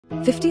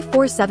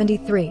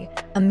5473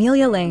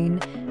 Amelia Lane,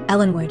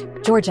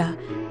 Ellenwood, Georgia,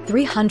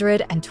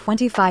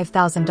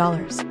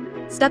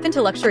 $325,000. Step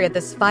into luxury at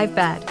this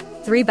 5-bed,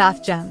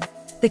 3-bath gem.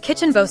 The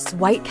kitchen boasts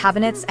white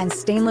cabinets and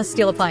stainless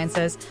steel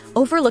appliances,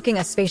 overlooking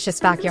a spacious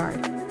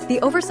backyard. The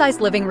oversized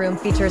living room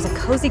features a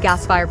cozy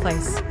gas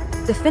fireplace.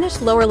 The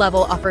finished lower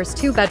level offers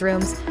 2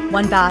 bedrooms,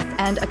 1 bath,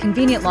 and a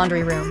convenient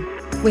laundry room.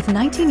 With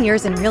 19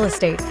 years in real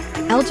estate,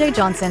 LJ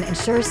Johnson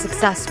ensures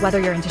success whether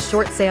you're into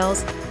short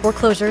sales,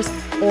 foreclosures,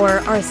 or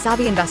are a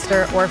savvy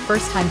investor or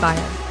first-time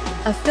buyer.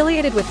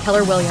 Affiliated with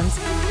Keller Williams,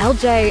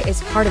 LJ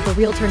is part of the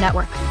Realtor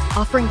Network,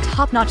 offering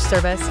top-notch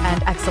service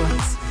and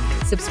excellence.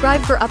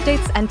 Subscribe for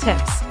updates and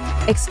tips.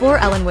 Explore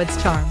Ellenwood's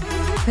charm.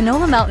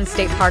 Panola Mountain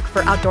State Park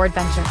for outdoor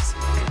adventures.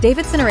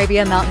 Davidson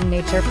Arabia Mountain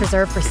Nature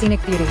Preserve for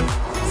scenic beauty.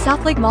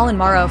 South Lake Mall in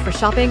Morrow for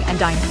shopping and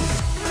dining.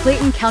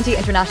 Clayton County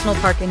International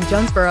Park in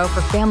Jonesboro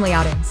for family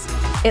outings.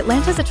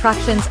 Atlanta's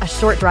attractions a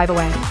short drive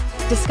away.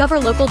 Discover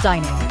local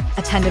dining,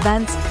 attend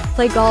events,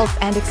 play golf,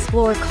 and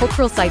explore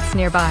cultural sites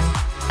nearby.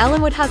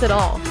 Ellenwood has it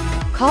all.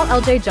 Call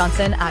LJ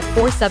Johnson at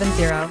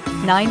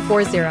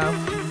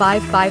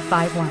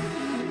 470-940-5551.